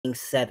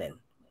7.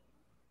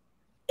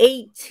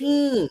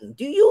 18.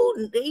 Do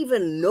you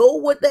even know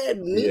what that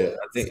means? Yeah,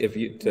 I think if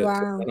you to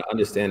kind of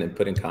understand and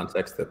put in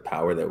context the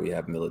power that we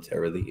have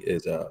militarily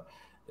is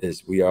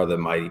we are the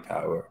mighty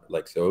power.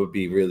 Like, so it would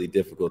be really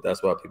difficult.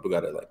 That's why people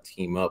got to like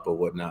team up or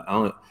whatnot. I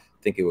don't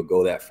think it would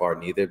go that far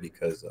neither,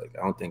 because like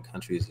I don't think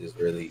countries is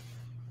really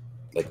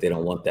like they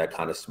don't want that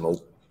kind of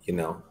smoke, you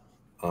know.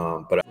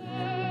 But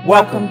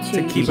welcome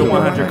to Keep It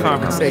 100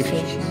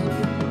 Conversations.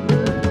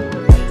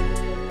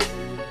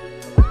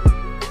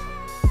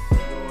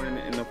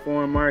 In the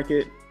foreign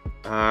market,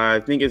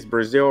 I think it's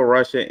Brazil,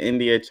 Russia,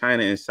 India,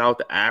 China, and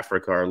South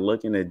Africa are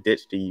looking to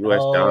ditch the U.S.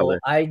 dollar.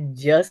 I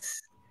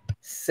just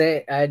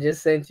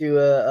sent you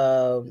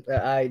a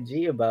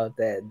IG about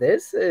that.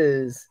 This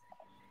is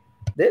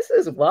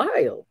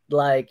wild.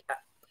 Like,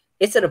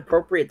 it's an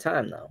appropriate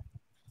time though.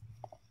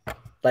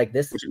 Like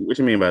this. What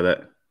you mean by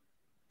that?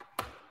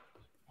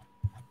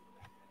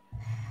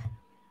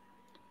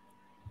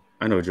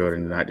 I know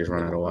Jordan did not just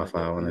run out of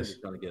Wi-Fi on us.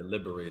 Trying to get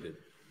liberated.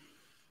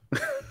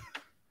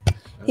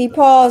 He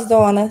paused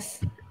on us.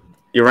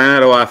 You ran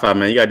out of Wi-Fi,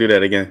 man. You gotta do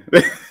that again.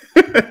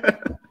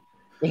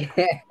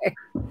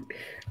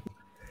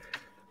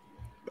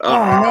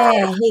 Oh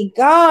man, he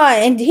gone,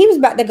 and he was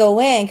about to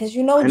go in because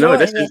Jordan.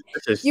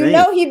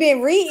 He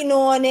been reading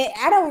on it.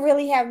 I don't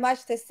really have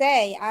much to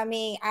say. I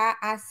mean,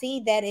 I see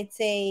that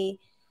the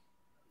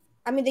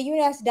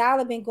U.S.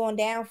 dollar been going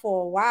down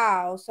for a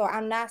while, so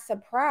I'm not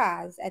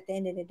surprised at the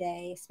end of the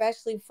day,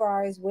 especially as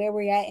far as where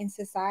we're at in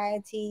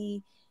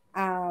society,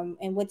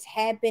 and what's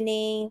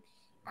happening.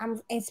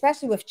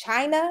 Especially with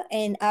China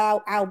and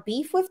our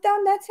beef with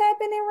them that's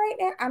happening right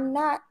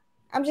now.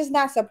 I'm just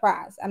not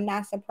surprised. I'm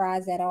not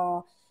surprised at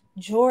all.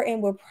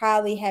 Jordan would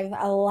probably have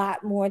a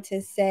lot more to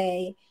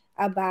say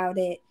about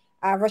it.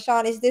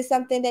 Rashawn, is this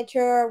something that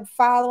you're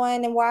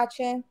following and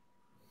watching?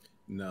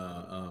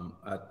 No,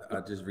 I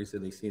just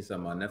recently seen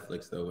something on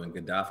Netflix though, when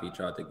Gaddafi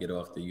tried to get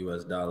off the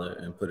U.S. dollar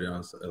and put it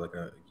on like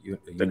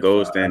the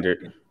gold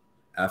standard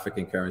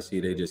African currency.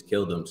 They just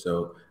killed him.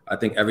 So I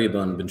think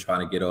everyone been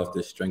trying to get off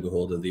this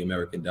stranglehold of the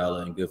American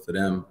dollar, and good for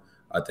them.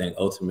 I think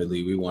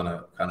ultimately we want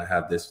to kind of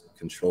have this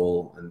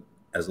control, and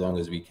as long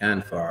as we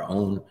can for our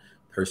own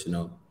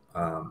personal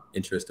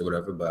interest or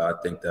whatever. But I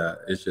think that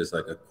it's just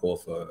like a call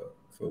for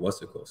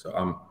what's it called. So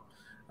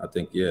I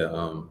think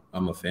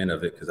I'm a fan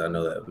of it because I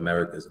know that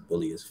America is a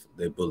bully.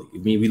 They bully. I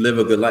mean, we live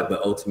a good life,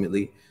 but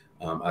ultimately,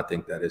 I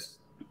think that it's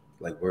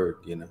like word,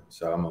 you know.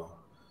 So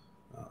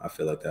I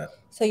feel like that.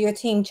 So you're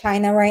team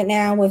China right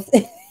now with?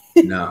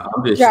 No,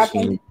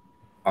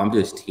 I'm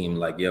just team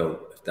like, yo,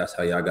 if that's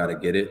how y'all gotta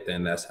get it,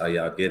 then that's how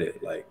y'all get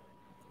it. Like,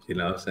 you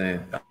know what I'm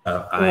saying? I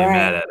ain't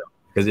mad at them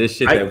because this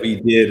shit that we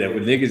did that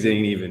niggas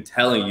ain't even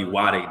telling you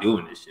why they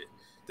doing this shit.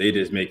 They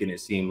just making it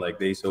seem like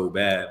they so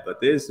bad,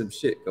 but there's some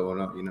shit going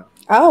on, you know.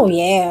 Oh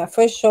yeah,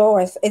 for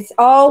sure. It's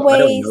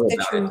always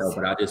the truth.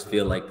 But I just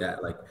feel like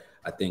that. Like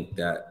I think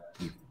that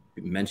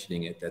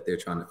mentioning it, that they're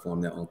trying to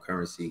form their own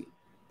currency.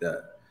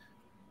 That,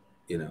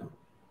 you know,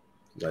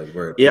 like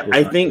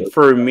I think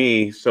for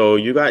me, so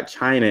you got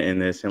China in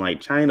this, and like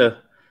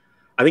China,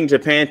 I think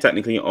Japan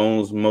technically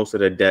owns most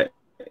of the debt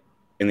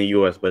in the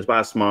U.S., but it's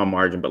by a small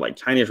margin. But like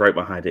China's right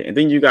behind it, and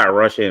then you got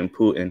Russia and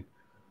Putin,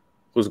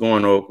 who's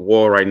going to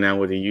war right now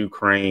with the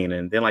Ukraine,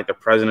 and then like the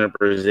president of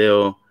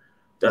Brazil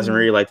doesn't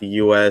really like the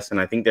U.S.,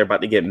 and I think they're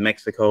about to get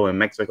Mexico, and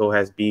Mexico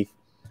has beef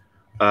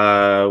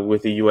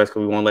with the U.S.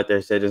 because we won't let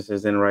their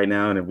citizens in right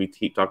now, and if we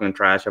keep talking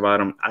trash about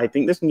them, I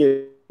think this can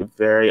get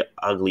very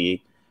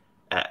ugly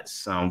at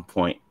some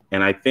point.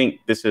 And I think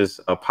this is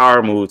a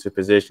power move to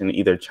position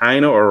either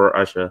China or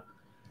Russia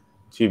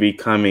to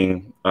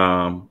becoming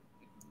a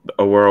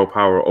world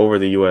power over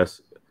the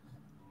U.S.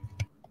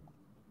 I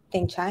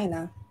think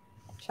China.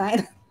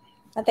 I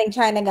think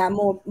China got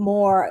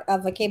more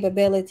of a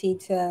capability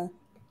to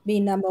be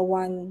number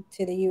one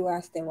to the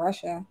U.S. than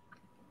Russia.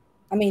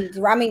 I mean,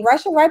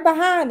 Russia right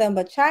behind them,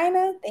 but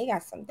China, they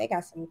got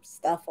some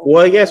stuff.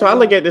 Well, yeah. So I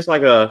look at this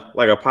like a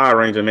Power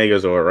Ranger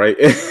Megazord, right?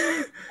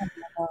 Oh my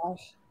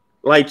gosh.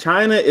 Like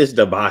China is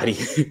the body.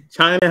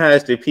 China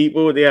has the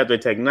people. They have the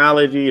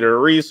technology, the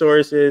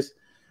resources,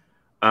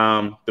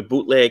 the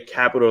bootleg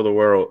capital of the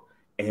world.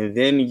 And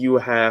then you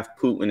have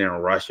Putin in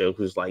Russia,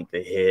 who's like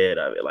the head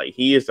of it. Like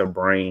he is the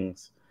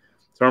brains.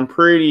 So I'm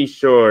pretty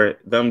sure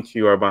them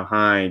two are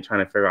behind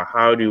trying to figure out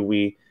how do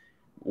we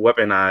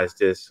weaponize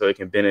this so it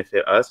can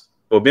benefit us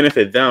or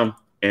benefit them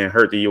and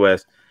hurt the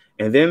U.S.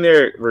 And then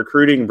they're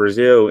recruiting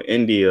Brazil,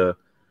 India.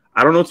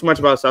 I don't know too much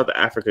about South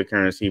Africa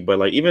currency, but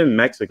like even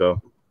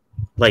Mexico,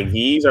 like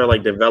these are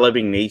like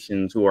developing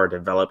nations who are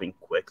developing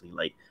quickly.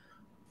 Like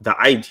the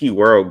IT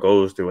world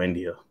goes through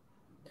India.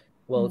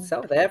 Well,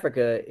 South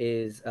Africa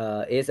is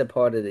a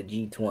part of the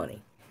G20,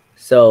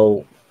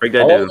 so break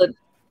that down.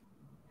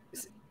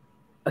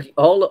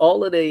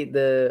 All of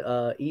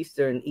the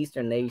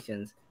Eastern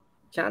nations,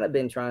 China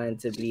been trying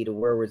to be the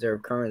world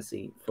reserve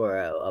currency for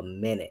a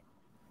minute,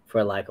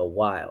 for like a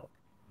while.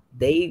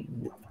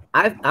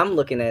 I'm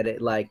looking at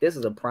it like this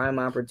is a prime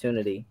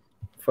opportunity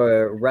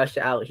for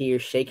Russia out here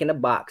shaking the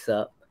box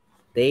up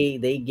They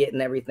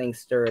getting everything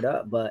stirred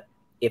up. But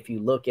if you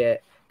look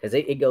at, because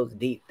it goes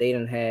deep, they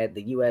done had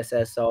the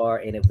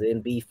USSR and it was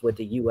in beef with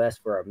the US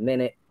for a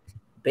minute.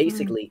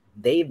 Basically,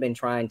 they've been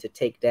trying to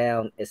take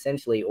down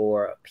essentially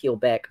or peel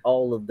back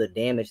all of the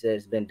damage that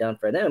has been done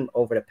for them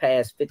over the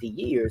past 50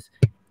 years.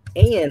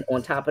 And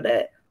on top of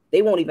that,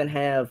 they won't even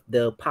have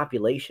the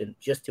population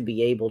just to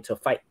be able to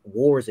fight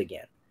wars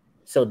again.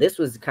 So this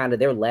was kind of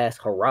their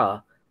last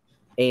hurrah.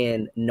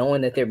 And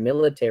knowing that their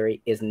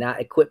military is not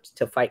equipped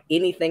to fight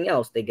anything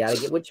else, they got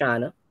to get with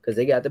China because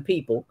they got the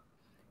people.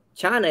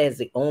 China is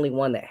the only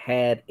one that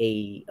had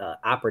a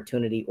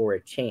opportunity or a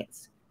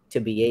chance to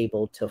be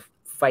able to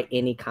fight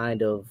any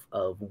kind of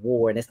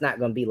war. And it's not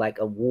going to be like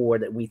a war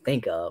that we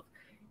think of.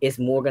 It's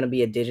more going to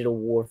be a digital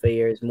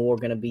warfare. It's more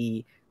going to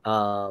be,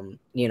 on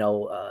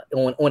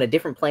a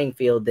different playing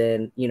field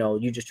than,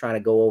 you just trying to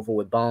go over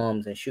with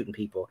bombs and shooting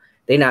people.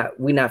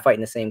 We're not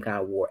fighting the same kind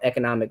of war.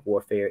 Economic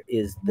warfare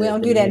is we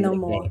don't do that no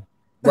more.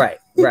 Right.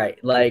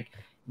 Like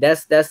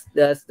that's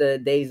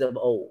the days of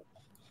old.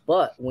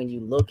 But when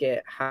you look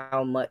at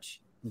how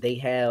much they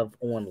have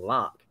on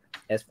lock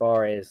as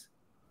far as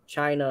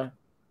China,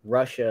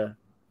 Russia,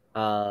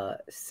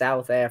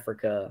 South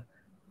Africa,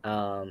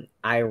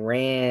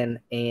 Iran,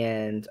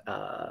 and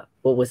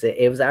what was it?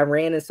 It was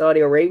Iran and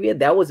Saudi Arabia.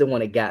 That was the one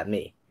that got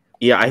me.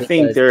 Yeah, I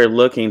think they're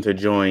looking to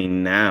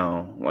join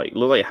now. Like,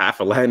 look like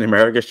half of Latin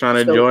America is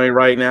trying to join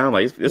right now.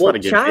 Like, it's about to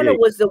get China big.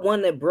 was the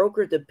one that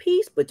brokered the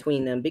peace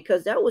between them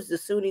because that was the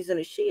Sunnis and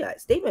the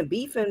Shiites. They've been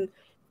beefing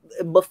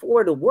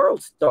before the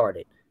world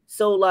started.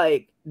 So,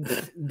 like,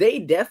 they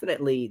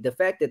definitely, the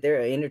fact that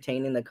they're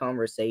entertaining the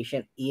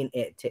conversation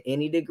to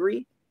any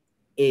degree,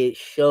 it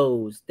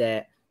shows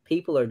that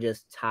people are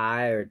just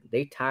tired.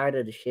 They're tired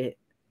of the shit.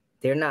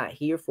 They're not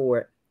here for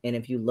it. And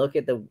if you look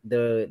at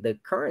the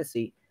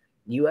currency,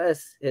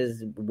 U.S.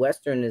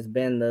 Western has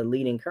been the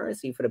leading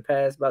currency for the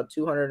past about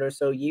 200 or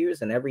so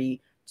years. And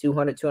every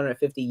 200,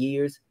 250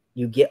 years,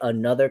 you get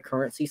another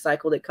currency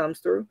cycle that comes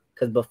through.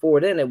 Because before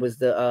then, it was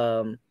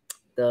the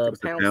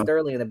pound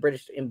sterling in the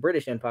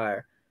British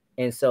Empire.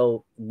 And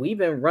so we've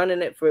been running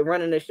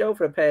the show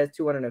for the past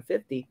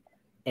 250.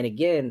 And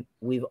again,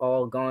 we've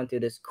all gone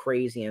through this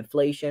crazy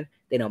inflation.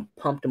 They done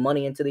pumped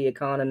money into the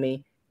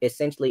economy.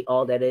 Essentially,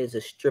 all that is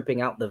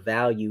stripping out the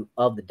value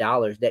of the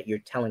dollars that you're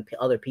telling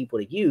other people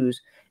to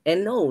use.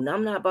 And no,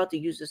 I'm not about to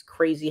use this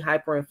crazy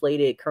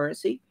hyperinflated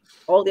currency.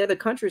 All the other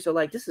countries are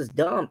like, this is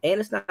dumb. And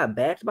it's not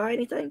backed by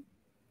anything.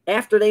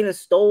 After they done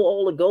stole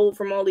all the gold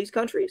from all these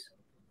countries.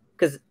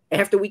 Because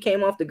after we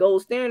came off the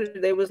gold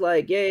standard, they was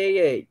like,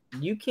 yeah.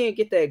 You can't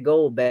get that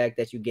gold back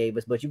that you gave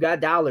us, but you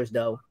got dollars,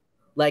 though.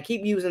 Like,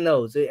 keep using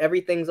those.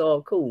 Everything's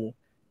all cool.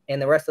 And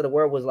the rest of the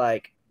world was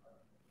like,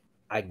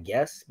 I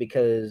guess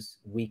because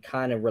we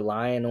kind of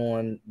relying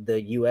on the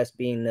U.S.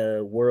 being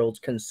the world's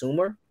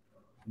consumer.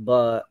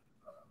 But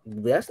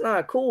that's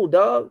not cool,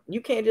 dog. You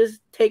can't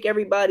just take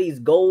everybody's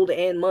gold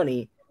and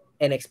money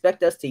and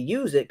expect us to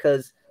use it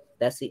because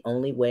that's the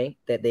only way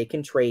that they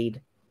can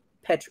trade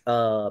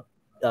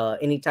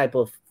any type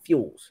of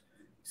fuels.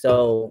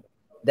 So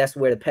that's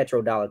where the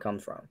petrodollar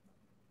comes from.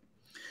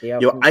 Yeah.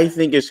 I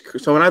think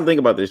so when I think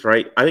about this,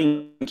 right, I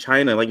think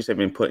China, like you said,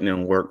 been putting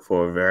in work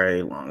for a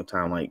very long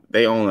time. Like,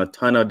 they own a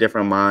ton of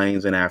different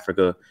mines in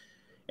Africa.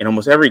 In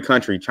almost every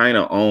country,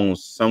 China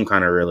owns some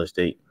kind of real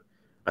estate.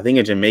 I think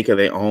in Jamaica,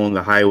 they own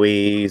the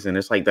highways, and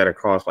it's like that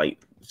across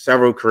like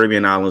several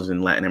Caribbean islands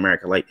in Latin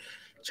America. Like,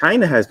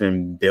 China has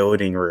been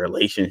building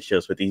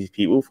relationships with these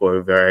people for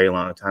a very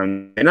long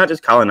time. They're not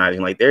just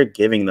colonizing, like, they're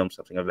giving them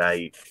something of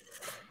value.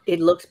 It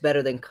looks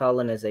better than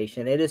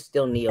colonization. It is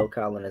still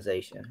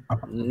neo-colonization.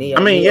 But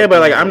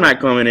like, I'm not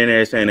coming in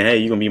there saying, hey,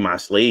 you're going to be my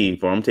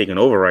slave, or I'm taking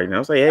over right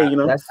now. It's like, hey,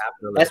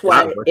 that's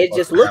why it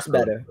just looks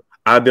better.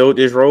 I built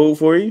this road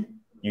for you.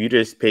 You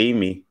just pay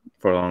me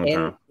for a long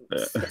time.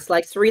 It's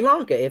like Sri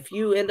Lanka. If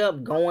you end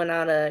up going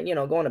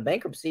to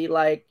bankruptcy,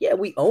 like, yeah,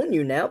 we own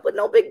you now, but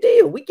no big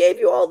deal. We gave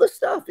you all the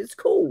stuff. It's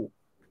cool.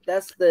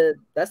 That's the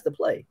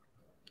play.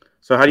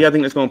 So how do you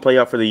think it's going to play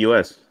out for the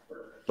U.S.?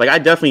 Like, I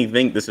definitely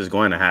think this is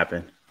going to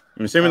happen.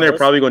 I'm assuming they're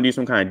probably going to do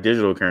some kind of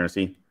digital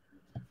currency.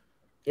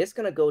 It's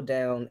going to go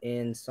down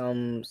in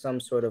some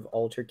sort of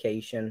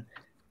altercation.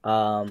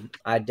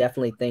 I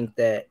definitely think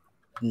that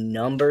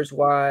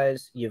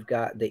numbers-wise, you've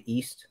got the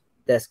East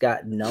that's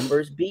got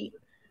numbers beat.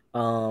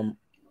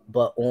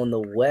 But on the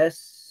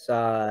West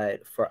side,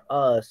 for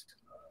us,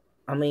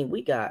 I mean,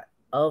 we got,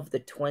 of the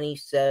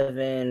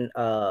 27,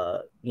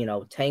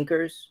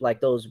 tankers, like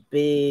those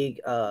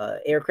big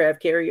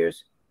aircraft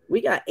carriers,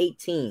 we got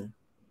 18.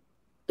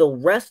 The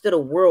rest of the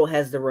world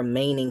has the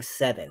remaining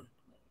 7.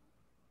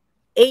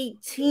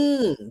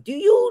 18. Do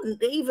you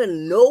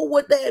even know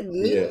what that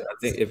means? Yeah, I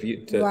think if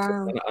you to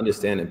kind of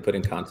understand and put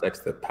in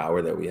context the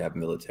power that we have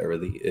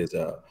militarily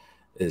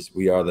is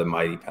we are the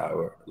mighty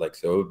power. Like,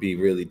 so it would be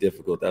really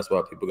difficult. That's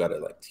why people got to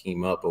like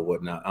team up or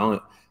whatnot. I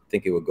don't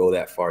think it would go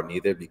that far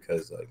neither,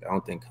 because like, I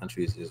don't think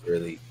countries just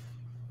really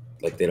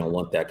like, they don't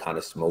want that kind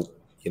of smoke,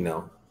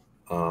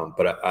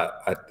 But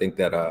I think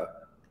that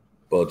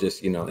well,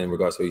 just in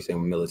regards to what you're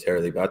saying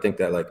militarily, but I think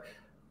that like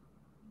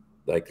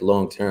like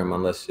long term,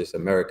 unless just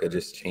America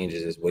just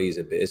changes its ways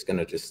a bit, it's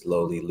gonna just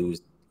slowly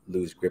lose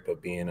grip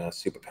of being a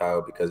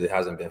superpower because it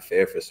hasn't been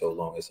fair for so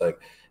long. It's like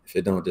if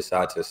it don't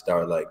decide to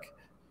start like,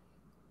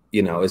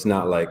 it's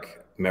not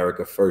like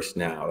America first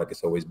now, like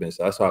it's always been.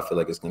 So that's how I feel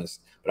like it's gonna.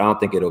 But I don't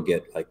think it'll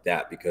get like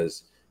that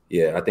because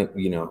yeah, I think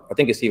I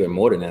think it's even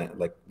more than that.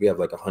 Like we have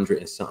like 100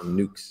 and something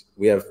nukes.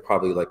 We have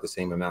probably like the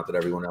same amount that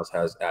everyone else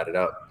has added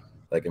up,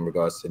 like in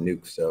regards to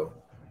nukes. So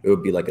it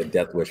would be like a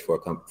death wish for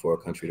a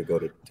country to go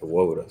to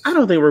war with us. I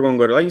don't think we're gonna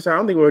go to, like you said, I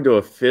don't think we're gonna do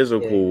a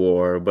physical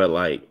war, but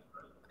like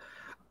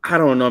I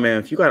don't know, man.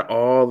 If you got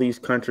all these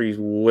countries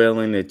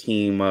willing to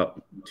team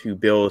up to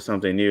build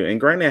something new, and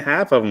granted,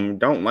 half of them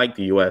don't like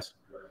the U.S.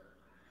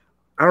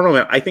 I don't know,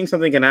 man. I think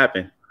something can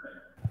happen.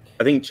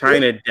 I think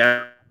China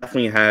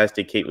definitely has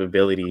the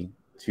capability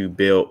to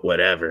build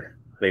whatever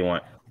they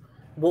want.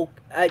 Well,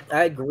 I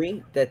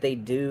agree that they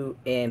do,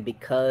 and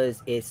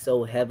because it's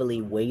so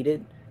heavily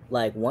weighted,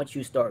 like once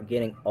you start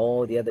getting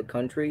all the other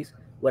countries,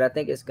 what I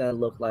think it's gonna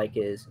look like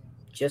is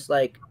just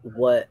like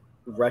what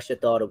Russia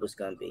thought it was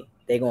gonna be.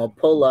 They're gonna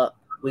pull up,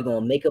 we're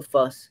gonna make a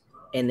fuss,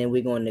 and then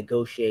we're gonna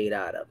negotiate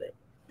out of it.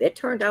 That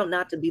turned out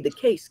not to be the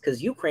case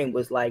because Ukraine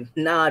was like,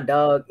 nah,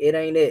 dog, it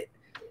ain't it.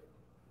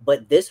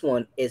 But this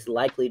one is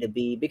likely to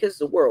be, because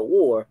it's a world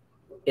war,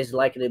 is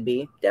likely to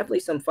be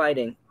definitely some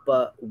fighting.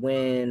 But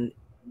when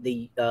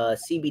the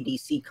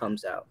CBDC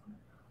comes out,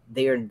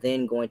 they're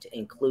then going to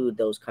include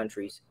those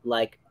countries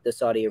like the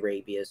Saudi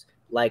Arabias,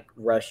 like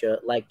Russia,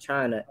 like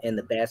China in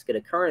the basket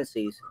of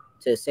currencies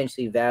to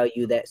essentially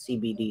value that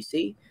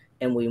CBDC.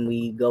 And when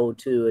we go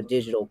to a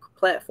digital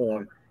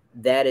platform,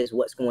 that is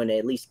what's going to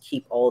at least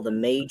keep all the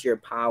major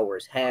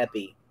powers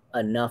happy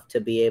enough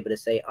to be able to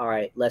say, all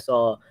right, let's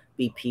all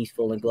be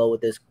peaceful and glow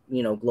with this,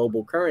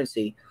 global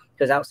currency.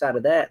 Because outside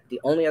of that,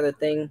 the only other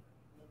thing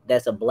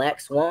that's a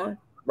black swan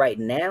right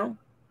now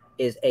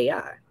is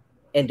AI.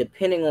 And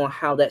depending on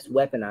how that's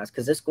weaponized,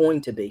 because it's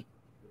going to be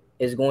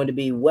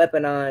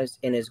weaponized,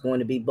 and it's going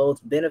to be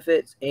both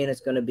benefits and it's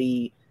going to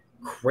be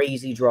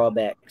crazy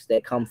drawbacks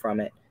that come from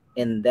it.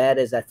 And that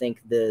is, I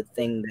think, the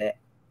thing that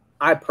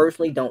I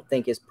personally don't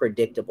think is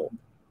predictable.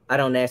 I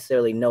don't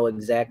necessarily know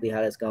exactly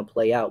how that's going to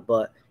play out,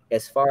 but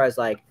as far as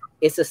like,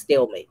 it's a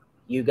stalemate.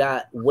 You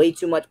got way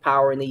too much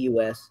power in the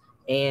US,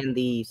 and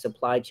the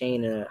supply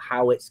chain and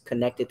how it's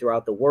connected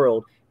throughout the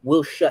world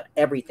will shut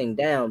everything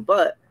down.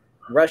 But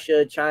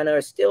Russia, China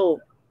are still,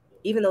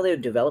 even though they're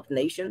developed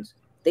nations,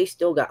 they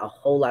still got a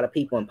whole lot of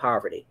people in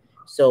poverty.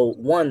 So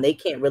one, they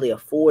can't really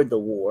afford the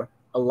war.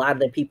 A lot of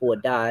the people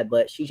would die,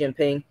 but Xi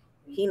Jinping,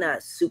 he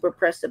not super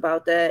pressed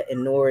about that,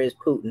 and nor is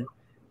Putin.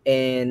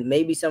 And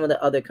maybe some of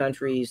the other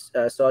countries,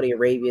 Saudi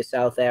Arabia,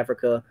 South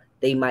Africa,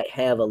 they might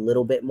have a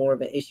little bit more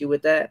of an issue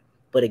with that.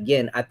 But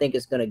again, I think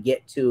it's going to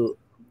get to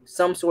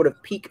some sort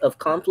of peak of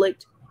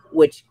conflict,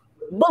 which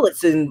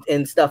bullets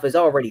and stuff is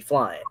already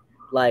flying.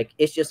 Like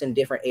it's just in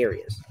different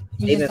areas.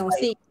 You just don't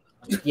see.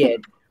 Yeah.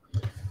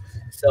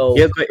 So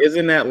yeah, but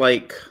isn't that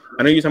like,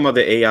 I know you're talking about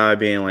the AI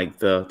being like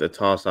the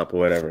toss up or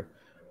whatever,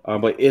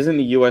 but isn't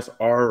the U.S.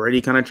 already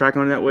kind of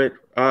tracking on that with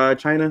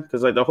China?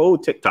 Because like the whole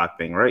TikTok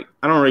thing, right?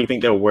 I don't really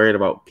think they're worried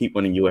about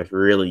people in the U.S.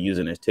 really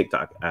using this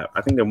TikTok app.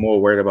 I think they're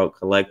more worried about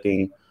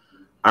collecting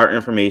our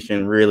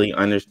information, really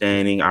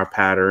understanding our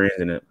patterns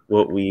and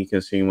what we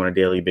consume on a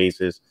daily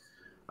basis,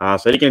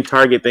 so they can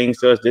target things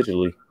to us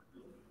digitally.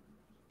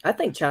 I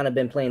think China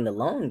been playing the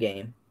long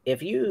game.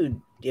 If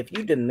you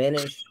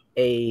diminish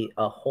a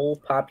whole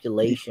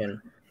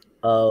population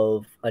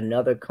of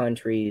another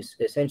country's,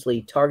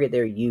 essentially target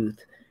their youth,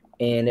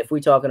 and if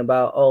we're talking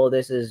about, oh,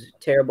 this is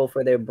terrible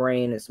for their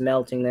brain, it's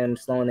melting them,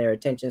 slowing their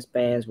attention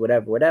spans,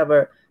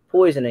 whatever,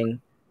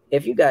 poisoning.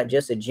 If you got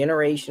just a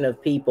generation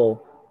of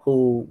people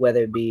who,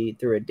 whether it be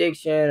through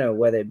addiction or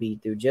whether it be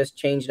through just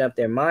changing up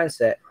their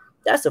mindset,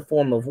 that's a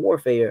form of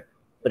warfare.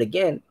 But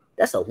again,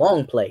 that's a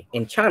long play,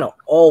 and China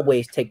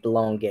always take the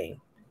long game.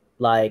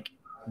 Like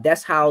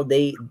that's how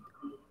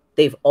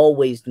they've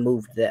always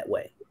moved that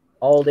way.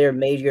 All their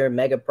major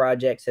mega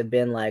projects have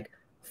been like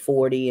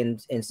 40 and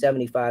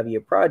 75-year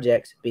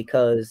projects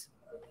because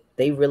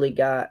they really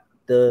got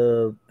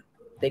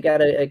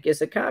I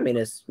guess a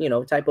communist,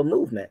 type of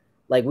movement.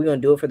 Like we're gonna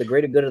do it for the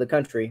greater good of the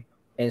country.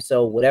 And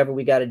so whatever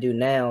we got to do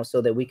now so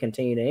that we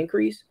continue to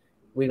increase,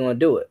 we're going to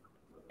do it.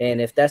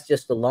 And if that's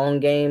just the long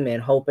game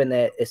and hoping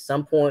that at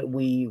some point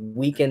we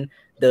weaken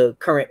the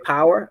current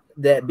power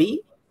that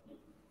be,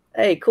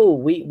 hey,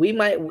 cool. We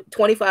might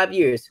 25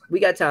 years.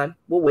 We got time.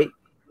 We'll wait.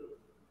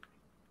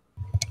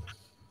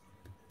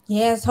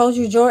 Yeah, I told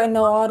you Jordan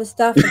know all the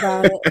stuff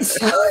about it.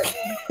 So.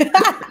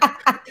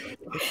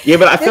 Yeah,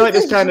 but I feel like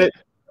it's kind of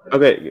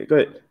okay. Go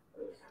ahead.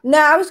 No,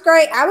 I was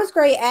great.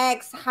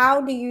 Asked,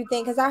 how do you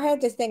think? Because I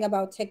heard this thing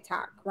about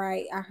TikTok,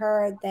 right? I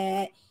heard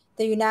that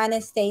the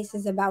United States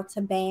is about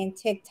to ban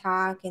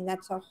TikTok, and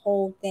that's a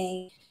whole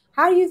thing.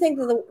 How do you think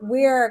that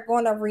we're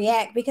going to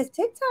react? Because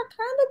TikTok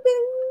kind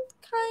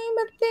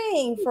of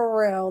thing for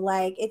real.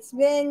 Like it's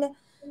been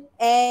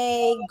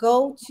a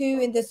go-to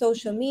in the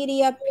social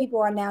media. People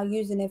are now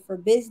using it for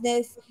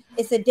business.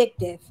 It's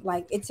addictive.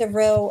 Like it's a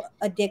real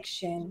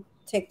addiction.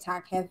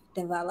 TikTok have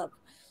developed.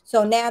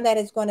 So now that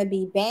it's going to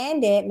be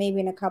banned, maybe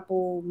in a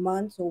couple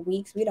months or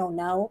weeks, we don't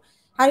know.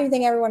 How do you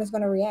think everyone is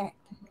going to react?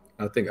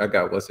 I think I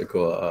got what's it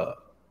called?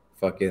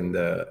 Fucking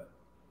the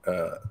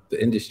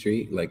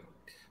industry, like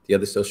the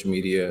other social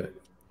media,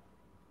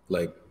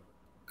 like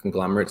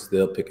conglomerates,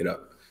 they'll pick it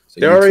up. So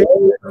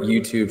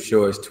YouTube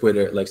Shorts,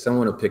 Twitter, like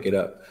someone will pick it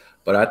up.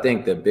 But I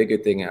think the bigger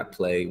thing at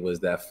play was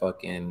that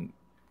fucking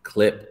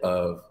clip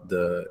of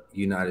the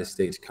United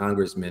States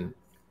congressman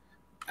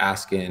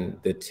asking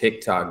the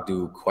TikTok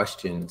dude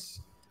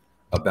questions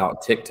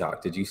about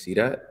TikTok. Did you see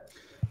that?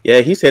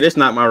 Yeah, he said it's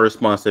not my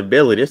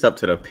responsibility. It's up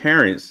to the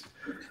parents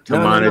to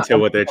monitor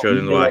what their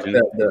children's watching.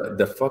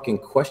 The fucking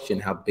question,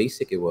 how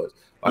basic it was.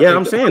 Yeah,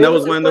 I'm saying that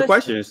was one of the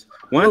questions.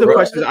 One of the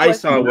questions I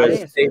saw was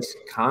the States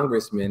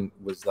congressman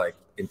was like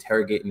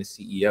interrogating the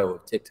CEO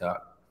of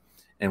TikTok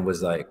and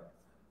was like,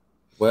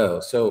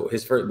 well, so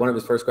one of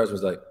his first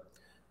questions was like,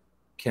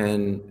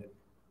 can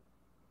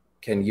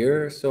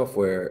your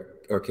software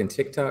or can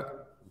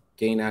TikTok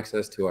gain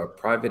access to our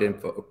private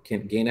info,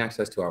 can gain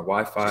access to our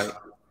Wi-Fi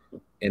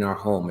in our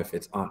home if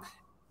it's on?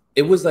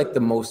 It was like the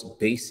most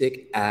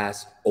basic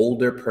ass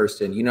older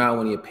person. You know how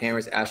when your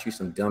parents ask you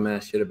some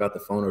dumbass shit about the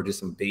phone or just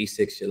some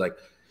basic shit, like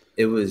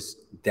it was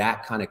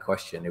that kind of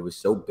question. It was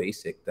so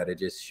basic that it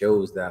just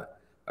shows that,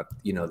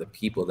 you know, the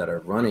people that are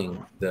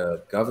running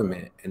the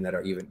government and that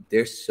are even,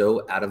 they're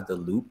so out of the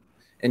loop.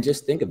 And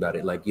just think about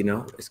it. Like, you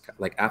know, it's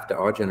like after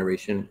our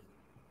generation,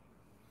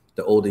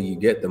 the older you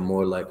get, the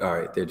more like, all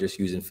right, they're just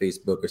using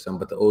Facebook or something.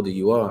 But the older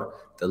you are,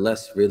 the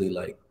less really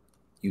like,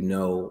 you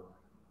know,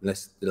 the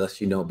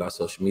less you know about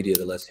social media,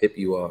 the less hip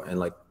you are. And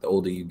like the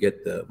older you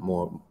get, the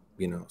more,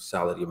 you know,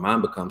 solid your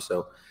mind becomes.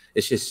 So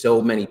it's just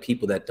so many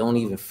people that don't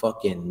even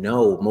fucking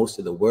know most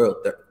of the world,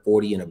 that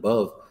 40 and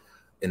above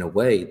in a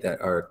way,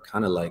 that are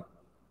kind of like,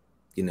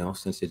 you know,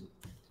 since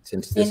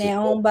this in their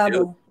own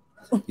bubble.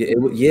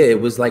 It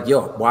was like,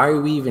 yo, why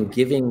are we even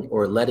giving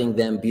or letting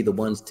them be the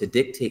ones to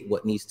dictate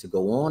what needs to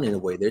go on in a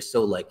way? They're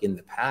so like in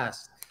the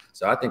past.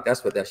 So I think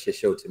that's what that shit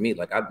showed to me.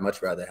 Like, I'd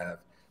much rather have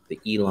the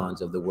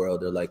Elons of the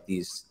world, or like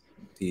these,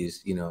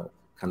 you know,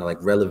 kind of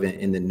like relevant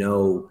in the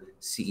know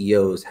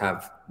CEOs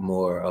have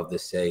more of the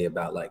say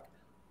about like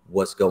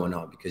what's going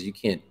on, because you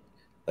can't,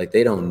 like,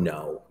 they don't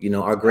know, you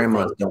know, our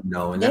grandmas don't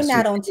know. And they're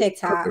not on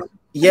TikTok.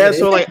 Yeah,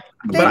 so like,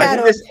 but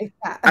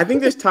I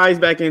think this ties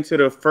back into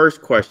the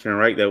first question,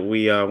 right, that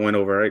we went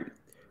over, right?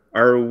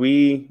 Are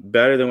we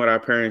better than what our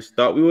parents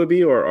thought we would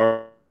be, or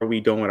are we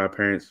doing what our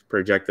parents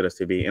projected us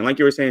to be? And like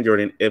you were saying,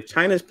 Jordan, if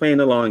China's playing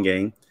the long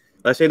game,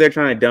 let's say they're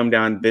trying to dumb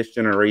down this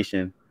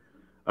generation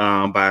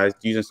by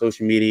using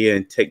social media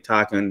and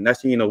TikTok, and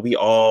that's, you know, we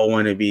all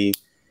want to be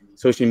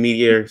social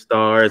media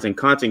stars and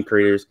content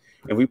creators,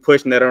 and we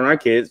pushing that on our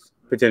kids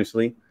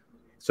potentially.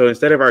 So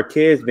instead of our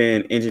kids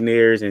being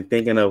engineers and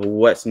thinking of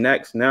what's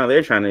next, now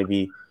they're trying to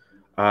be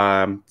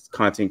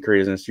content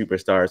creators and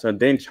superstars. So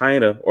then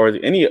China, or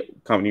any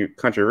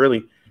country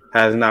really,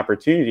 has an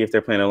opportunity, if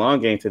they're playing a long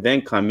game, to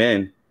then come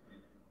in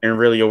and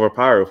really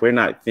overpower if we're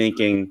not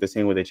thinking the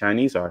same way the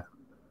Chinese are.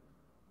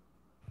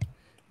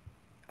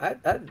 I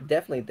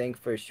definitely think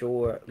for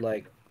sure,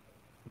 like,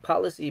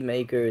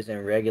 policymakers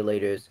and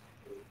regulators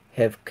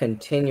have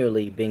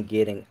continually been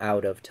getting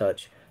out of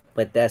touch.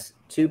 But that's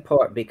two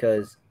part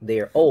because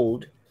they're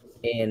old,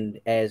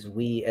 and as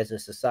we as a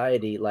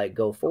society like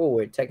go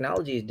forward,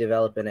 technology is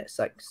developing at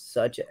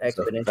such an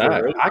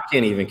exponential rate. I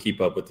can't even keep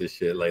up with this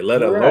shit, like,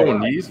 let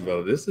alone these,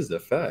 bro. This is a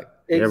fact.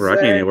 Exactly. Yeah, bro, I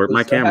can't even work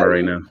my camera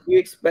right now. You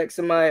expect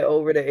somebody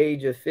over the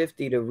age of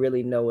 50 to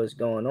really know what's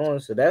going on?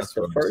 So that's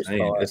the first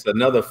part. It's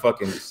another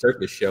fucking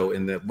circus show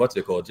in the what's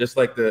it called? Just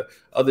like the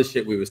other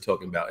shit we was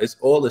talking about. It's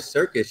all a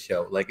circus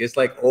show. Like, it's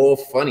like all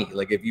funny.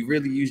 Like, if you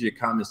really use your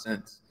common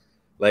sense.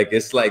 Like,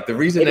 it's like the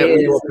reason that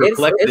we all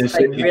reflect it's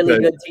like really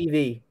good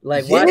TV.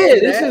 Like, yeah,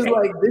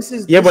 this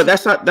is but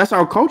that's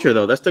our culture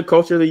though. That's the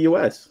culture of the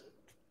US.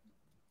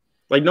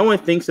 Like, no one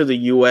thinks of the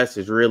US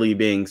as really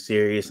being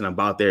serious and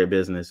about their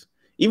business.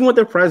 Even with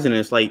the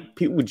presidents, like,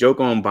 people joke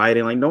on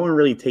Biden. Like, no one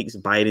really takes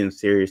Biden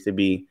serious to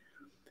be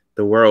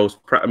the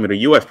the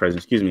US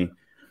president, excuse me.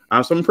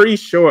 So I'm pretty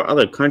sure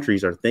other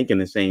countries are thinking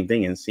the same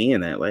thing and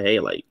seeing that. Like, hey,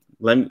 like,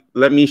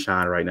 let me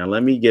shine right now.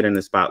 Let me get in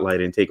the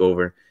spotlight and take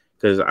over.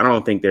 Because I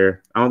don't think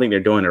they're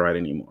doing it right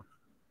anymore.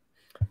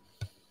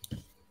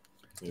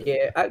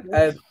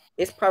 Yeah,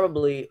 it's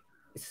probably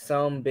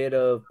some bit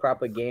of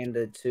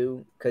propaganda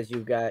too, because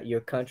you've got your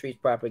country's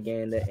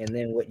propaganda, and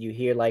then what you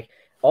hear, like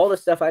all the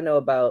stuff I know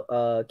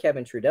about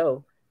Kevin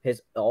Trudeau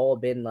has all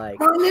been like,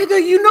 my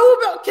nigga, you know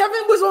about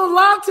Kevin was on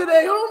live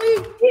today,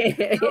 homie.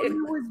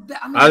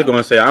 Yeah. I was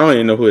gonna say I don't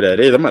even know who that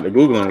is. I'm about to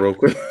Google him real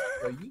quick.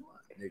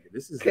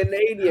 This is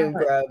Canadian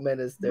Prime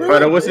Minister.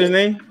 Brother, what's his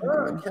name?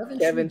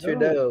 Kevin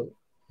Trudeau.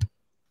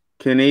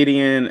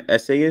 Canadian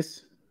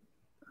essayist.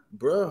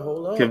 Bro,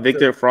 hold on.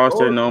 Convicted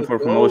fraudster known for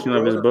promotion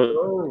of his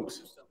book.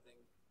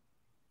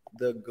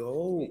 The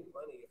goal.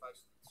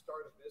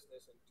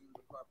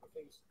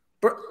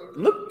 Bro,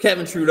 look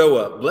Kevin Trudeau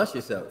up. Bless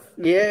yourself.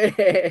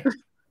 Yeah.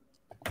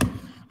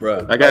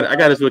 Bro. I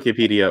got his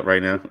Wikipedia up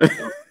right now.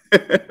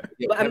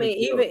 But I mean,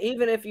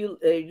 even if you're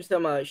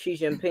talking about Xi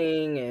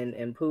Jinping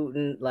and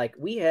Putin, like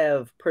we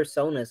have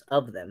personas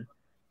of them,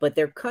 but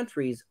their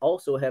countries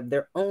also have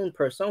their own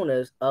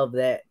personas of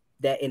that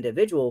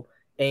individual,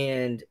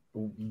 and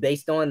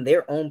based on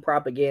their own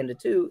propaganda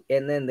too,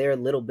 and then their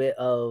little bit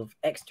of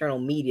external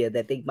media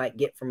that they might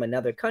get from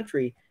another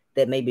country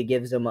that maybe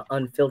gives them an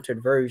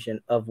unfiltered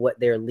version of what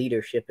their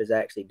leadership is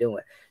actually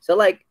doing. So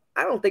like,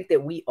 I don't think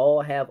that we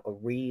all have a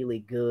really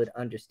good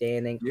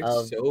understanding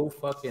of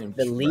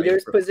the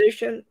leader's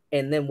position,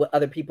 and then what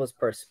other people's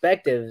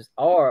perspectives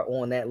are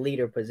on that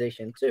leader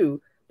position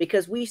too,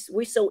 because we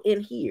so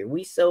in here,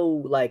 we so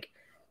like,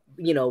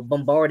 you know,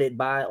 bombarded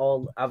by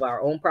all of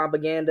our own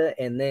propaganda,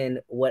 and then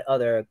what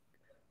other,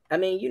 I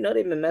mean, you know,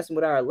 they've been messing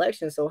with our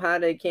elections, so how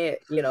they can't,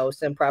 you know,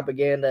 send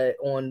propaganda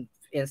on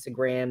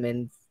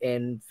Instagram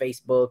and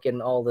Facebook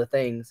and all the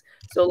things.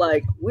 So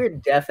like, we're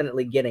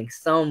definitely getting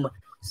some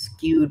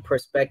skewed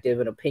perspective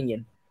and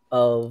opinion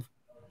of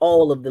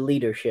all of the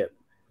leadership,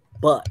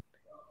 but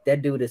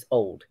that dude is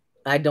old.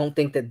 I don't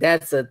think that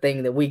that's a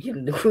thing that we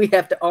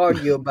have to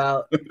argue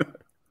about.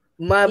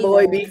 My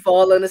boy be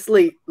falling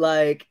asleep.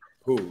 Like,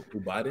 who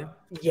Biden?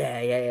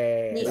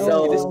 Yeah.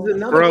 So,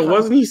 bro,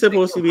 wasn't he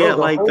supposed to be at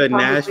like the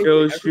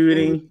Nashville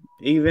shooting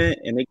event,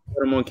 and they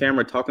put him on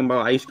camera talking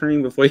about ice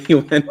cream before he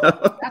went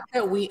up? Not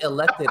that we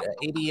elected an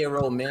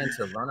 80-year-old man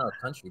to run our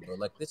country, bro.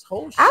 Like this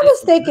whole shit. I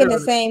was thinking the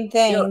same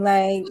thing.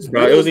 Like,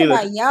 bro, it was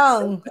either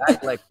young.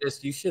 Like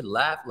this, you should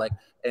laugh. Like,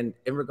 and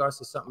in regards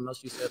to something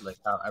else you said, like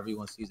how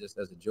everyone sees this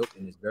as a joke,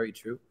 and it's very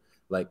true.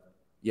 Like,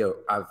 yo,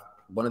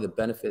 one of the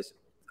benefits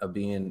of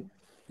being,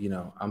 you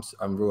know,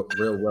 I'm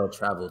real well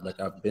traveled. Like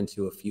I've been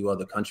to a few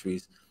other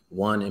countries,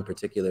 one in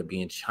particular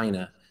being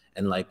China.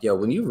 And like, yo,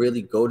 when you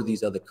really go to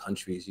these other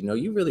countries, you know,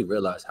 you really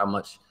realize how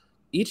much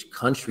each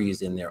country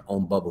is in their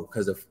own bubble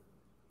because of,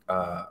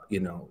 you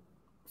know,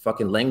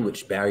 fucking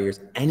language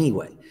barriers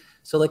anyway.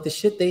 So like the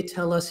shit they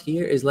tell us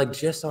here is like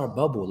just our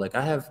bubble. Like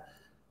I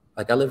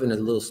live in a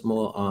little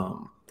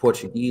small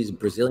Portuguese,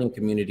 Brazilian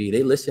community.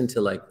 They listen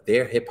to like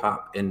their hip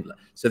hop, and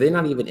so they're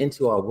not even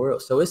into our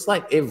world. So it's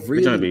like it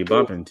really gonna be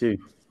bumping too.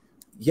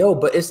 Yo,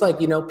 but it's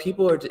like, you know,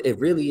 people are, it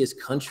really is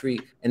country,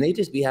 and they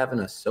just be having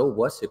a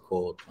what's it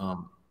called?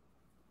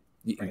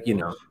 You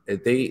know,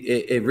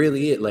 it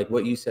really is like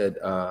what you said,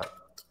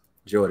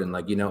 Jordan,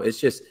 like, you know, it's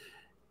just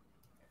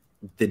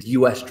the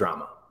US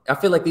drama. I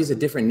feel like these are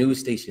different news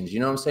stations, you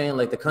know what I'm saying?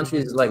 Like the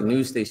countries is like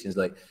news stations.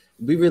 Like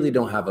we really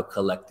don't have a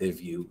collective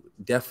view.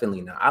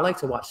 Definitely not. I like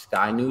to watch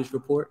Sky News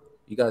Report.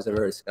 You guys ever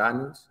heard of Sky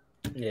News?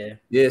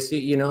 Yeah, see,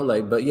 you know,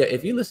 like, but yeah,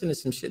 if you listen to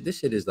some shit, this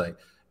shit is like,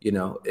 you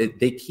know,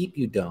 they keep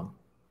you dumb.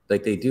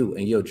 Like they do.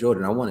 And yo,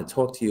 Jordan, I want to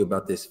talk to you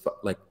about this,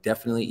 like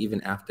definitely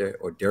even after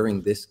or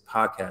during this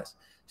podcast.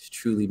 It's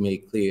truly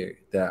made clear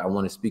that I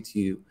want to speak to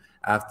you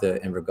after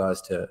in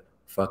regards to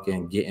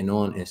fucking getting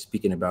on and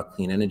speaking about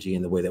clean energy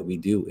in the way that we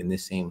do in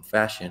this same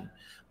fashion,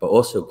 but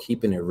also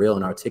keeping it real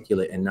and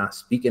articulate and not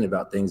speaking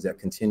about things that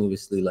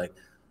continuously like,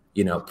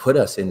 you know, put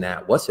us in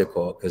that, what's it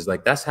called? Because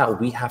like, that's how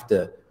we have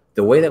to,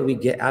 the way that we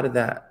get out of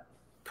that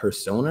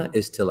persona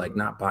is to like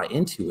not buy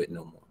into it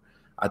no more.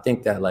 I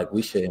think that like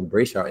we should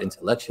embrace our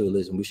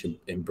intellectualism. We should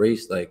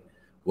embrace like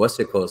what's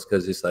it called?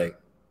 Because it's like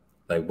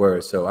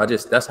words. So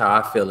that's how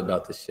I feel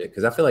about this shit.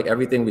 Because I feel like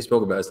everything we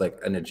spoke about is like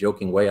in a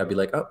joking way. I'd be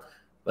like, oh,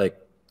 like,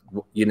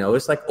 you know,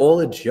 it's like all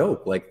a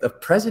joke. Like the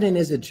president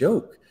is a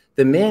joke.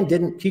 The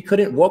man he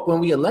couldn't walk when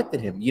we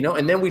elected him, you know.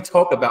 And then we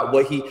talk about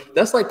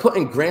that's like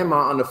putting grandma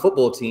on the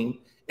football team.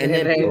 And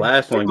then the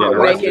last one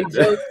getting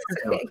jokes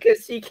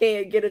because she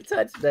can't get a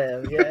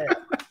touchdown. Yeah.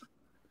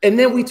 And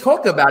then we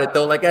talk about it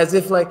though, like as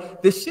if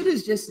like this shit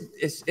is just,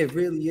 it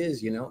really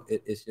is, you know,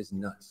 it's just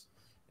nuts.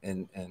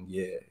 And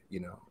yeah, you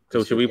know.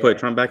 So should we put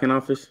Trump back in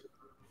office?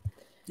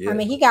 Yeah. I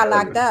mean, he got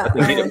locked up.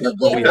 He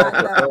getting locked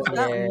up.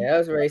 Yeah, I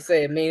was ready to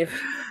say, I mean,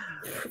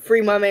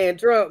 free my man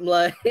Trump.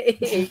 Like,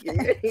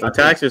 my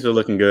taxes are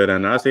looking good,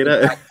 and I see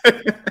that.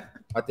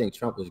 I think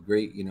Trump was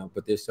great, you know,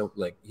 but there's so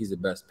like he's the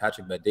best.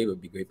 Patrick Bet-David would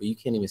be great, but you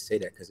can't even say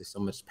that because there's so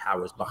much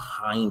powers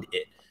behind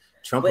it.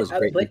 Trump was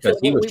great because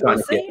he was trying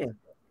to get.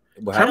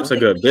 Trump's a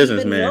good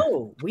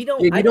businessman. We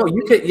don't.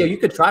 Yeah, you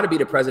could try to be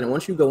the president.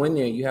 Once you go in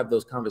there, you have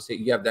those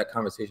conversations. You have that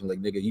conversation like,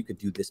 nigga, you could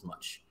do this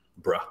much,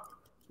 bruh.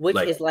 Which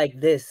is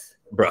like this,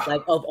 bruh.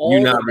 Like of all,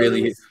 you're not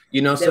really,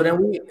 you know. So then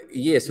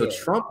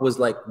Trump was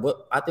like,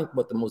 what I think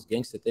what the most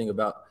gangster thing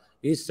about.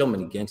 He's so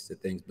many gangster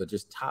things, but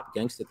just top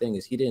gangster thing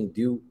is he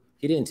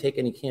didn't take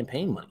any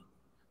campaign money.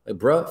 Like,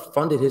 bruh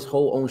funded his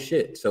whole own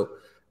shit. So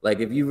like,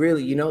 if you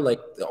really, you know, like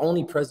the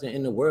only president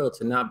in the world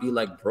to not be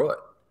like broad.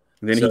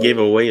 Then he gave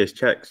away his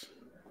checks.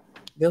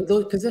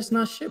 Because that's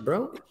not shit,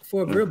 bro.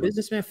 For a real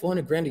businessman,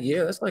 $400,000 a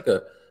year, that's like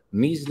a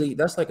measly,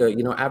 that's like a,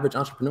 you know, average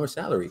entrepreneur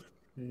salary.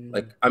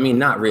 Like, I mean,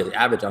 not really.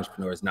 Average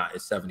entrepreneur is not,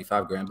 it's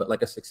 $75,000, but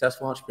like a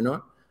successful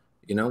entrepreneur,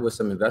 you know, with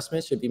some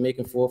investments should be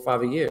making 4 or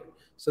 5 a year.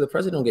 So the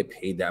president don't get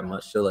paid that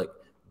much. So like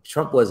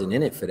Trump wasn't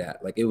in it for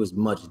that. Like it was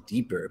much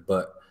deeper,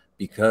 but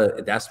because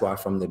that's why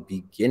from the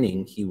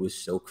beginning, he was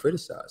so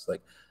criticized.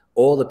 Like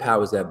all the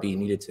powers that be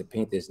needed to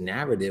paint this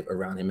narrative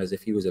around him as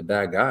if he was a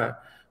bad guy,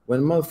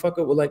 when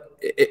motherfucker was like,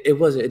 it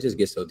wasn't. It just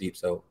gets so deep.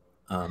 So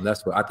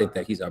that's what I think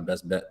that he's our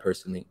best bet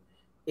personally.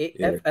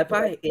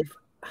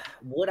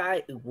 Would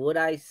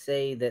I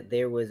say that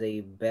there was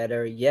a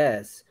better?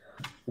 Yes.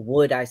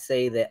 Would I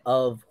say that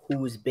of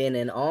who's been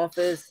in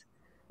office?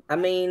 I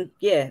mean,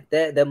 yeah,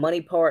 the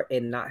money part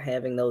and not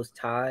having those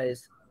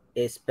ties,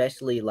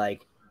 especially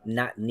like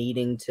not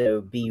needing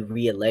to be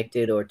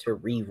reelected or to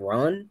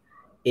rerun,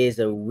 is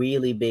a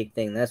really big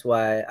thing. That's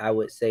why I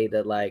would say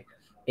that, like,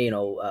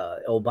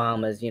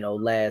 Obama's,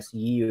 last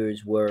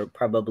years were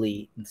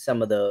probably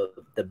some of the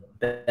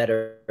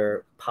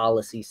better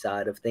policy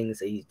side of things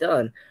that he's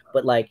done.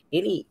 But like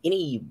any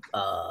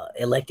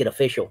elected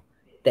official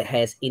that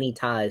has any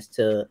ties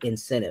to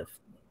incentive,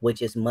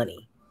 which is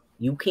money,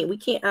 we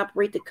can't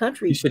operate the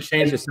country. You should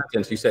change the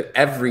sentence. You said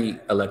every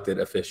elected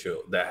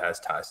official that has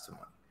ties to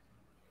money.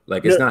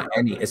 Like it's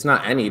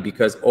not any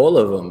because all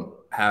of them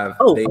have.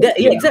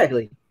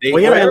 Exactly.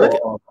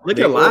 Look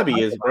at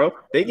lobbyists, bro.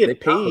 They get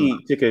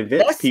paid to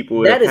convince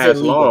people to pass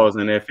laws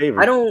in their favor.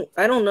 I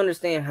don't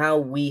understand how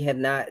we have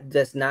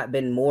not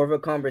been more of a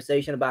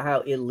conversation about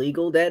how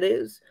illegal that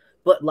is.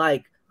 But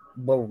like,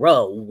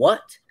 bro,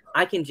 what?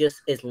 I can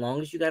just, as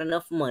long as you got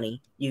enough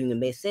money, you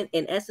can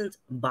in essence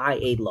buy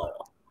a law.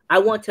 I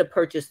want to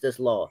purchase this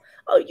law.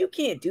 Oh, you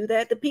can't do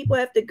that. The people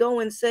have to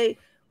go and say,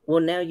 well,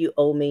 now you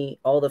owe me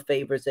all the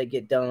favors that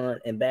get done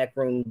and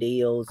backroom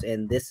deals.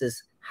 And this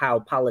is how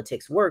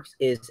politics works,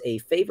 is a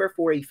favor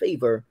for a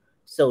favor.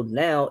 So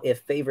now if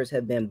favors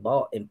have been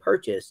bought and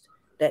purchased,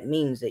 that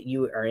means that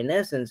you are in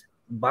essence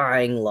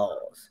buying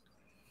laws.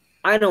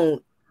 I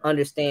don't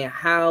understand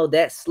how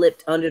that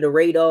slipped under the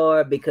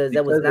radar because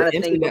that was not a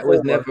thing that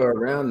was never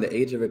around. The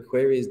age of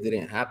Aquarius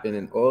didn't happen,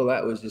 and all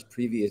that was just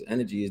previous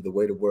energies, the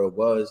way the world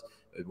was,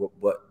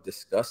 what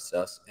disgusts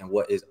us, and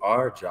what is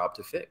our job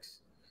to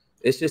fix.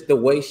 It's just the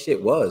way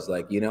shit was.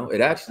 Like,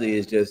 it actually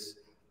is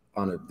just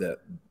on the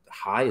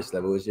highest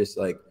level. It's just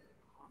like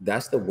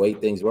that's the way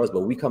things was.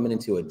 But we coming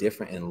into a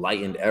different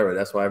enlightened era.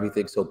 That's why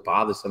everything's so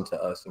bothersome to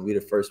us, and we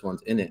the first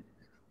ones in it.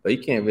 But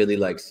you can't really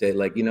like say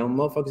like,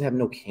 motherfuckers have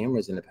no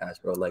cameras in the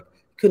past, bro. Like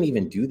couldn't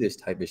even do this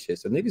type of shit.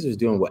 So niggas was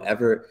doing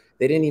whatever.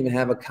 They didn't even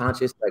have a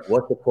conscious, like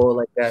what to call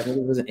like that.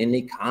 Niggas wasn't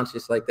innate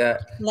conscious like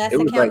that. Less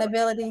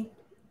accountability.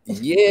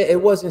 Yeah,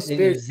 it wasn't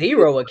spirit.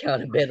 Zero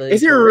accountability.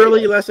 Is there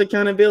really less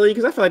accountability?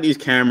 Because I feel like these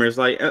cameras,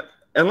 like,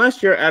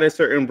 unless you're at a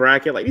certain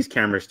bracket, like these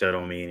cameras still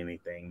don't mean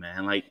anything,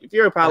 man. Like if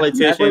you're a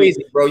politician, that's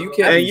crazy, bro, you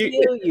can't.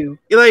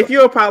 Like if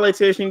you're a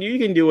politician, you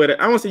can do it.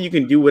 I won't say you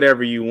can do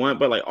whatever you want,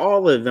 but like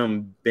all of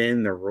them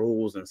bend the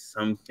rules in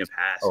some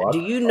capacity. Do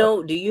you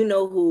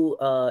know who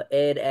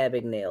Ed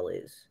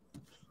Abagnale is?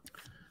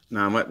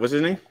 Nah, what's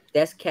his name?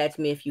 That's Catch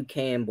Me If You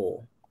Can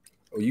Bull.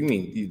 Oh, you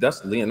mean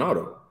that's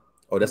Leonardo?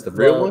 Oh, that's the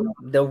real one?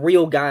 The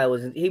real guy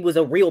he was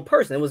a real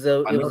person. It was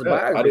a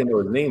biography. I didn't know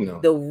his name though.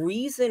 The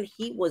reason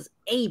he was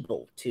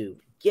able to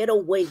get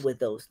away with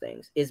those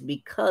things is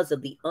because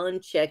of the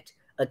unchecked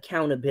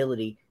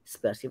accountability,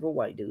 especially for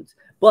white dudes.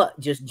 But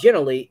just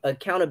generally,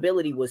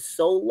 accountability was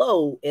so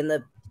low in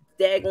the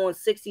daggone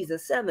 60s and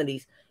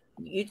 70s.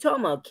 You're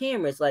talking about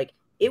cameras, like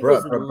it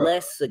was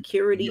less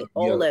security,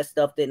 all that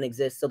stuff didn't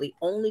exist. So the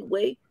only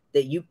way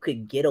that you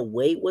could get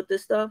away with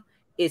this stuff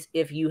is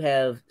if you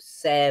have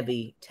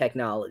savvy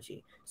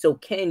technology. So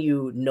do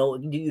you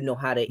know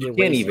how to You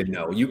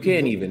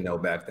can't even know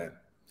back then.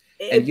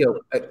 And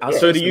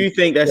so do you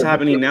think that's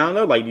happening now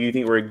though? Like, do you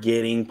think we're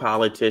getting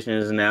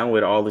politicians now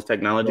with all this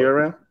technology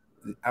around?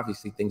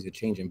 Obviously things are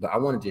changing, but I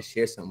want to just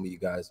share something with you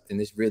guys. And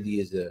this really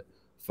is a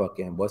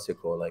fucking, what's it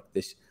called? Like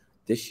this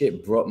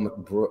shit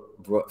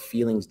brought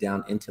feelings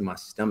down into my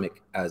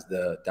stomach as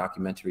the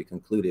documentary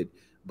concluded.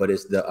 But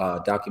it's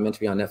the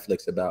documentary on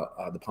Netflix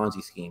about the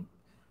Ponzi scheme.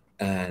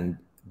 And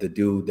the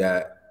dude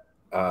that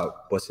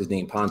what's his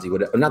name? Ponzi,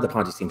 not the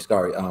Ponzi scheme,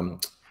 sorry,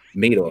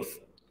 Madoff.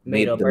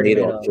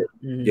 Madoff shit.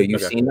 Mm-hmm. Yo, you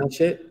seen that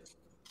shit?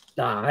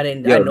 Nah, I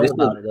didn't. I know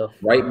about it though.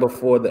 Right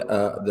before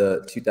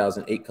the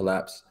 2008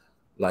 collapse,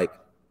 like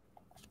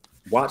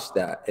watch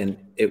that, and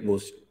it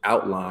was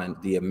outlined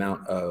the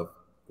amount of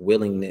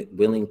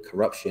willing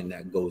corruption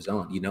that goes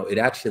on. It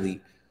actually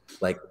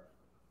like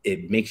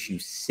it makes you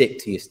sick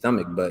to your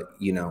stomach. But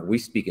we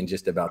speaking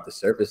just about the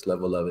surface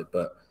level of it,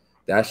 but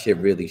that shit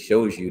really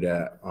shows you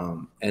that,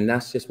 and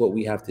that's just what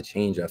we have to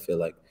change. I feel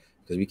like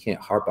because we can't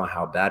harp on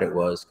how bad it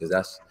was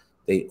because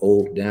they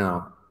old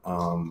down.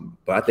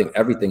 But I think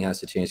everything has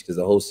to change because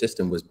the whole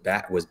system was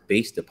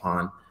based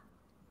upon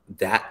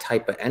that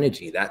type of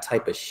energy, that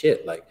type of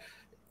shit. Like,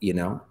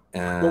 And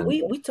well,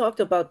 we talked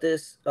about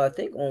this, I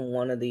think, on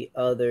one of the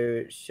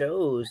other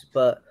shows.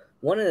 But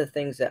one of the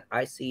things that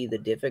I see the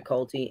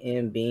difficulty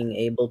in being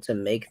able to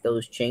make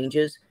those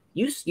changes.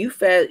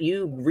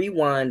 You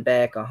rewind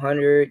back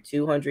 100,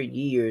 200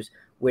 years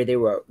where there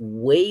were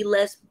way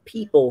less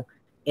people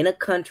in a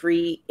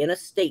country, in a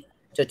state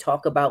to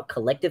talk about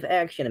collective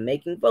action and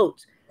making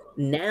votes.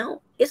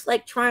 Now it's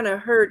like trying to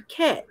herd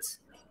cats,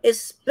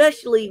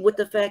 especially with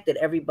the fact that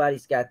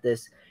everybody's got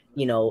this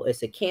you know,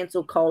 it's a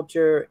cancel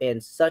culture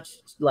and such,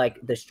 like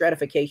the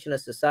stratification of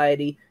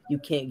society. You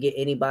can't get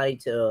anybody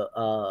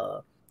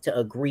to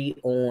agree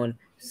on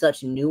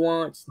such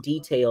nuanced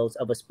details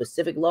of a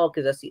specific law,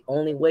 because that's the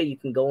only way you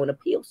can go and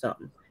appeal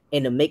something.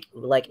 And to make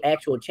like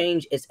actual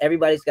change, it's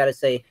everybody's got to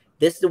say,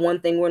 this is the one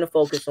thing we're going to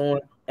focus on.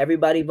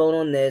 Everybody vote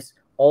on this,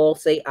 all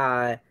say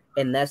aye,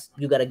 and that's,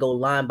 you got to go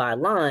line by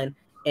line.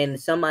 And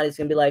somebody's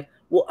going to be like,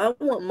 well, I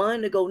want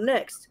mine to go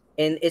next,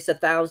 and it's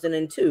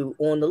 1,002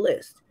 on the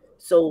list.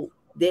 So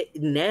that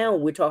now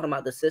we're talking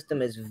about the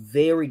system is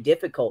very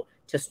difficult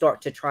to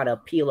start to try to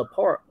peel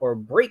apart or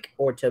break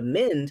or to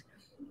mend.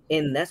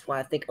 And that's why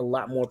I think a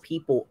lot more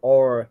people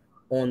are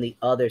on the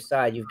other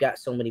side. You've got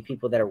so many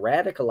people that are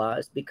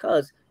radicalized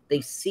because they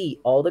see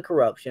all the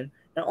corruption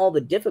and all the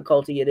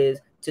difficulty it is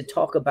to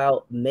talk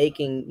about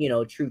making, you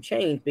know, true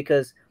change.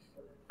 Because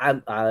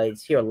I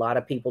hear a lot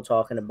of people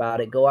talking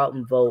about it. Go out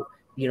and vote,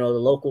 you know, the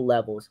local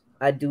levels.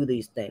 I do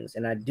these things,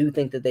 and I do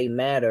think that they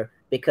matter,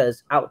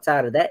 because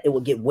outside of that, it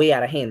will get way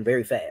out of hand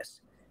very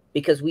fast,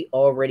 because we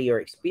already are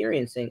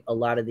experiencing a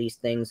lot of these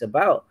things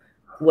about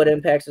what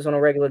impacts us on a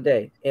regular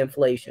day,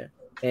 inflation,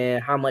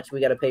 and how much we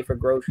got to pay for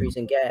groceries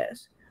and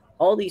gas.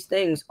 All these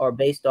things are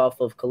based off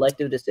of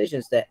collective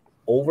decisions that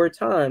over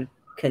time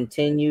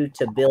continue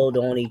to build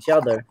on each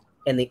other.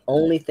 And the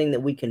only thing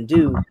that we can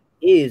do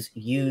is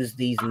use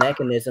these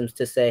mechanisms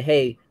to say,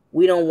 hey,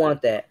 we don't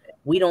want that.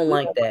 We don't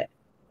like that.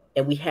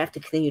 And we have to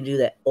continue to do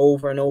that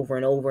over and over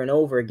and over and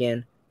over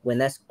again, when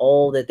that's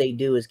all that they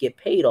do is get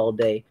paid all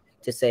day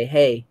to say,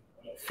 hey,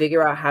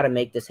 figure out how to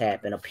make this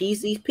happen.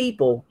 Appease these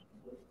people,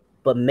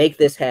 but make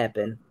this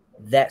happen.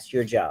 That's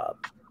your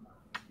job.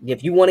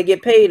 If you want to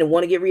get paid and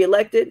want to get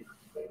reelected,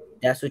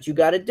 that's what you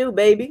got to do,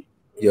 baby.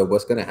 Yo,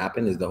 what's going to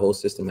happen is the whole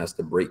system has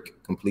to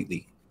break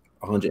completely,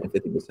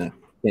 150%.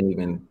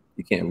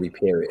 You can't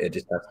repair it. It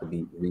just has to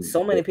be.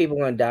 So many people are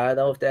going to die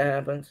though if that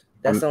happens.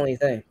 That's the only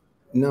thing.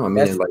 No, I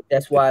mean,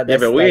 that's why. Yeah,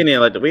 but we ain't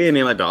let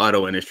the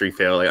auto industry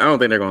fail. Like, I don't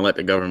think they're gonna let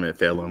the government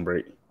fail on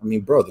break. I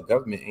mean, bro, the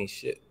government ain't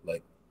shit.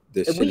 Like,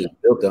 this shit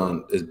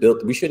is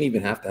built. We shouldn't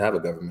even have to have a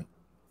government.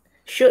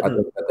 Shouldn't. I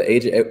think at the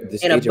age of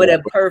this, but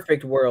a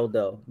perfect world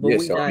though. But yeah,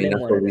 so I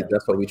mean,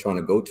 that's what we're trying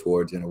to go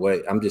towards in a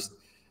way. I'm just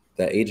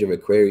that age of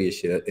Aquarius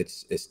shit.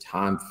 It's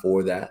time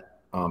for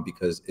that,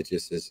 because it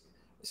just is.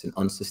 It's an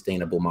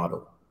unsustainable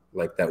model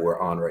like that we're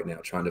on right now,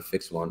 trying to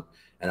fix one.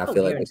 And I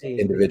feel like it's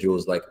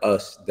individuals like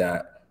us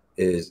that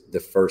is the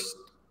first,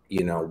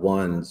 you know,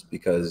 ones,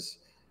 because,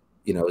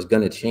 you know, it's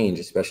going to change,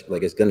 especially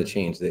like it's going to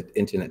change. The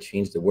internet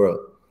changed the world,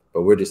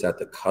 but we're just at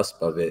the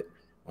cusp of it,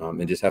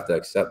 and just have to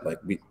accept, like,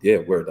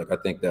 we're like, I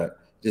think that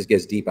just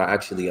gets deep. I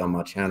actually on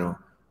my channel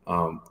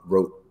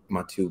wrote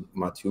my two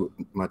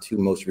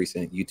most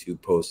recent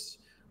YouTube posts.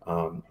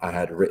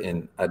 I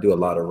do a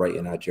lot of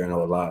writing. I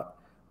journal a lot,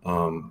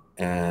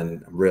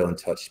 and I'm real in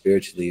touch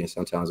spiritually. And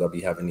sometimes I'll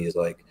be having these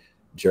like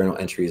journal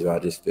entries where I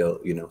just feel,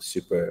 you know,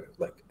 super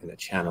like in a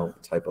channel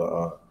type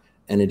of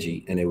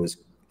energy. And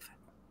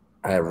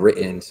I had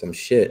written some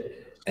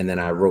shit, and then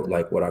I wrote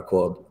like what I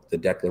called the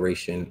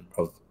declaration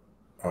of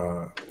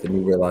the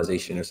new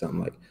realization or something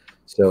like.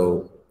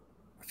 So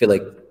I feel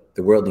like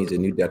the world needs a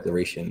new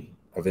declaration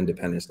of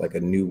independence, like a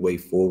new way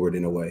forward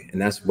in a way.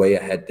 And that's way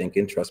ahead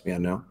thinking, trust me, I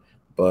know.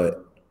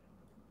 But,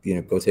 you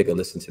know, go take a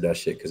listen to that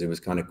shit, because it was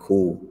kind of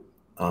cool.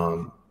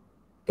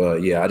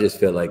 But yeah, I just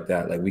feel like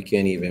that. Like, we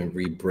can't even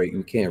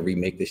we can't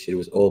remake this shit. It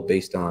was all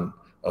based on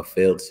a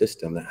failed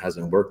system that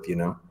hasn't worked, you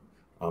know?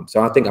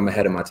 So I think I'm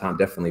ahead of my time,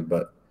 definitely.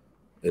 But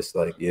it's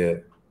like, yeah.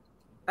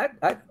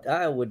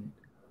 I would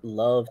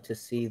love to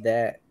see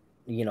that,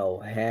 you know,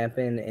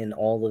 happen in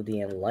all of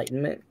the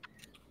enlightenment.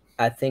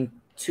 I think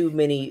too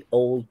many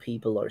old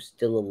people are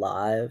still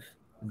alive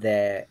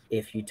that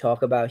if you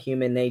talk about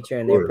human nature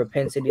and their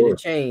propensity to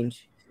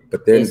change.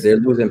 But they're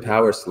losing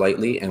power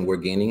slightly, and we're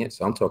gaining it.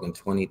 So I'm talking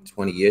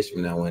 20 years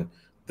from now, when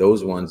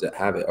those ones that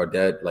have it are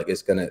dead, like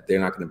they're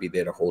not gonna be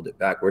there to hold it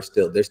back. They're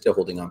still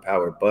holding on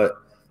power, but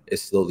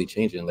it's slowly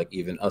changing. Like,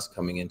 even us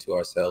coming into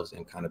ourselves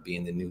and kind of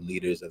being the new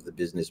leaders of the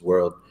business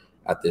world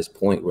at this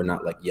point, we're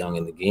not like young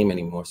in the game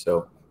anymore.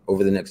 So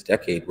over the next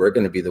decade, we're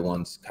going to be the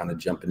ones kind of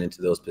jumping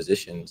into those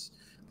positions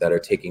that are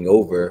taking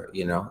over,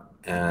 you know,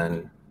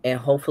 and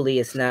hopefully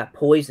it's not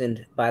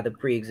poisoned by the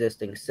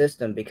pre-existing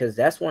system, because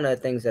that's one of the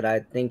things that I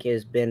think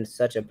has been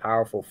such a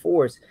powerful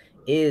force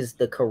is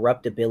the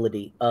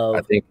corruptibility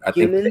of humans. I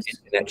think the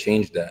internet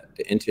changed that.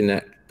 The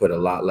internet put a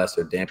lot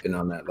lesser dampen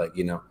on that. Like,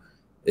 you know,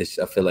 I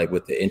feel like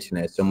with the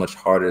internet, it's so much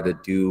harder to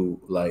do.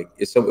 Like,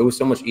 it was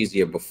so much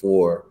easier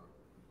before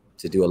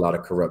to do a lot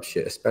of corrupt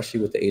shit, especially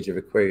with the age of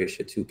Aquarius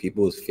shit too.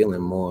 People was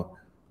feeling more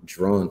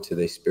drawn to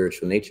their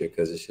spiritual nature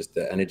because it's just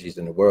the energies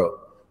in the world.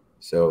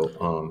 So,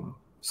 I'm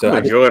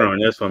with Jordan on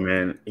this one,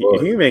 man.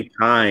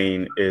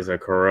 Humankind is a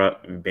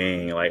corrupt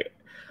being. Like,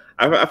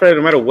 I feel like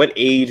no matter what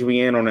age we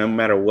in, or no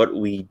matter what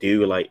we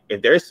do, like,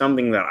 if there's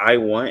something that I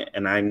want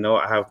and I know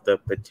I have the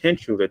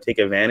potential to take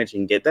advantage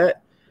and get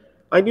that,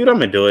 like, dude, I'm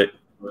gonna do it.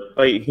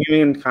 Like,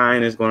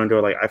 humankind is going to do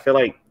it. Like, I feel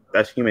like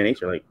that's human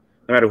nature. Like,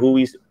 no matter who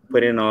we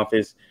put in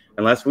office,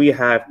 unless we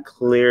have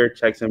clear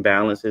checks and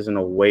balances and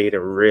a way to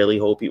really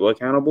hold people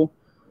accountable,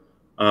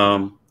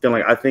 then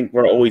like I think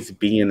we'll always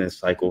be in this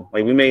cycle.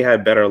 Like we may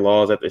have better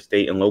laws at the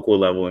state and local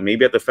level, and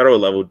maybe at the federal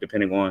level,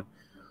 depending on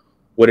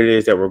what it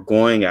is that we're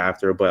going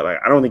after. But like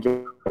I don't think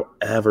we'll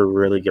ever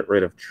really get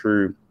rid of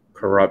true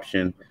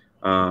corruption,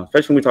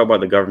 especially when we talk about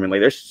the government.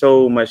 Like there's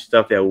so much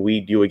stuff that we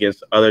do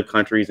against other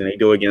countries and they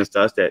do against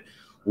us that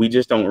we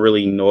just don't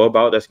really know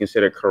about that's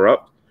considered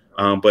corrupt.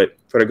 But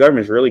for the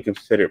government, it's really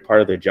considered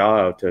part of the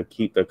job to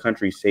keep the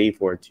country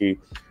safe or to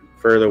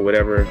further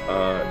whatever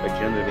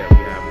agenda that we